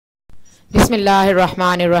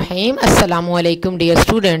Bismillahirrahmanirrahim. Assalamu alaikum dear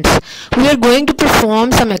students. We are going to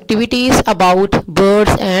perform some activities about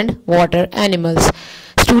birds and water animals.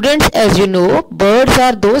 Students, as you know, birds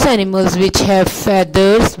are those animals which have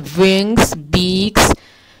feathers, wings, beaks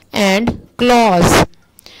and claws.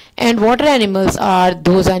 And water animals are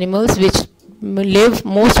those animals which live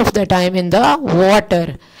most of the time in the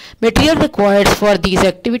water. Material required for these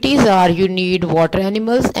activities are you need water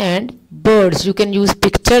animals and birds. You can use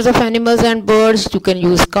pictures of animals and birds, you can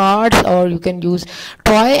use cards, or you can use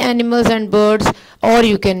toy animals and birds, or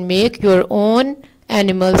you can make your own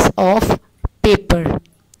animals of paper.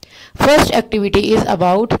 First activity is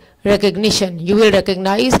about recognition. You will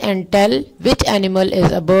recognize and tell which animal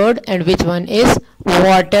is a bird and which one is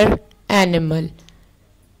water animal.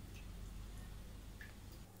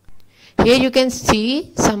 Here you can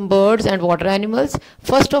see some birds and water animals.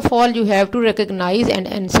 First of all, you have to recognize and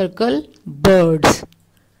encircle birds.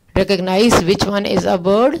 Recognize which one is a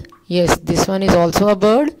bird. Yes, this one is also a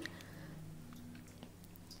bird.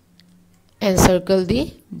 Encircle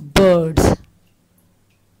the birds.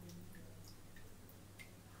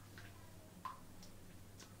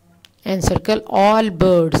 Encircle all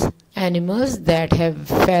birds, animals that have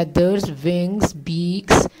feathers, wings,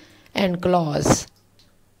 beaks and claws.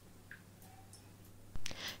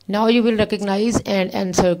 Now you will recognize and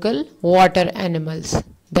encircle water animals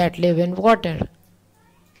that live in water.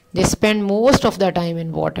 They spend most of the time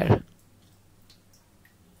in water.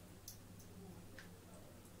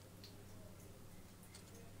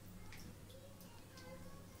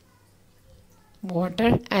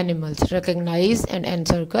 Water animals. Recognize and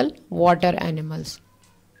encircle water animals.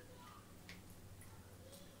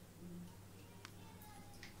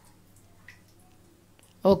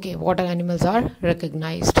 Okay, water animals are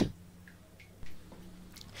recognized.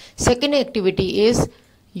 Second activity is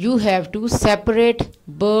you have to separate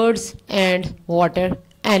birds and water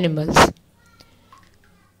animals.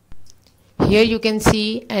 Here you can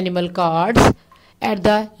see animal cards. At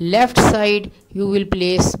the left side you will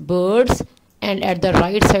place birds and at the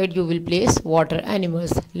right side you will place water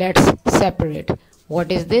animals. Let's separate.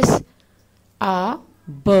 What is this? A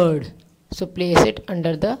bird. So place it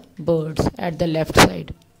under the birds at the left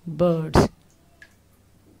side. Birds.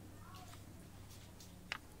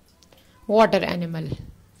 Water animal.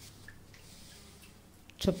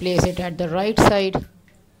 So place it at the right side.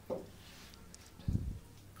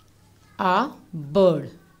 A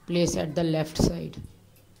bird. Place at the left side.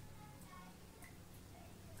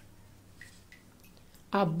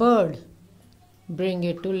 A bird. Bring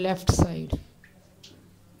it to left side.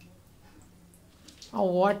 A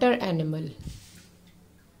water animal.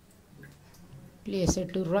 Place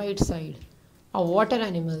it to right side. A water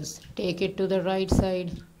animals. Take it to the right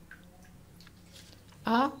side.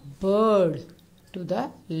 A bird to the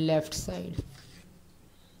left side.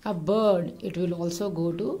 A bird, it will also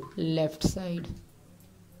go to left side.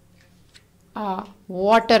 A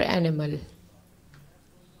water animal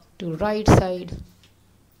to right side.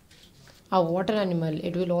 A water animal,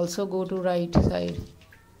 it will also go to right side.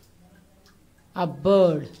 A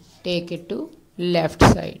bird, take it to left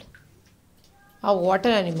side. A water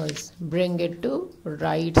animals, bring it to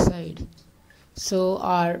right side. So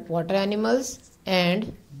our water animals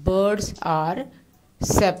and birds are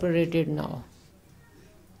separated now.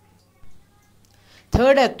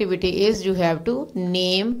 Third activity is you have to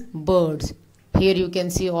name birds. Here you can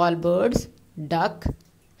see all birds: duck,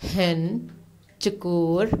 hen,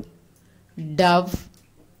 chakor, dove,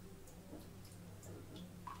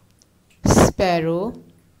 sparrow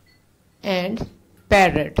and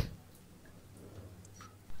parrot.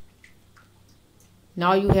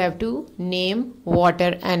 Now you have to name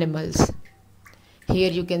water animals.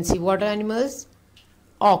 Here you can see water animals: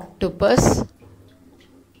 octopus,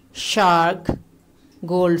 shark,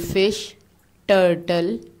 goldfish,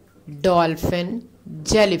 turtle, dolphin,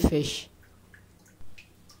 jellyfish.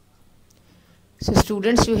 So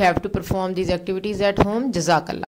students, you have to perform these activities at home. Jazakallah.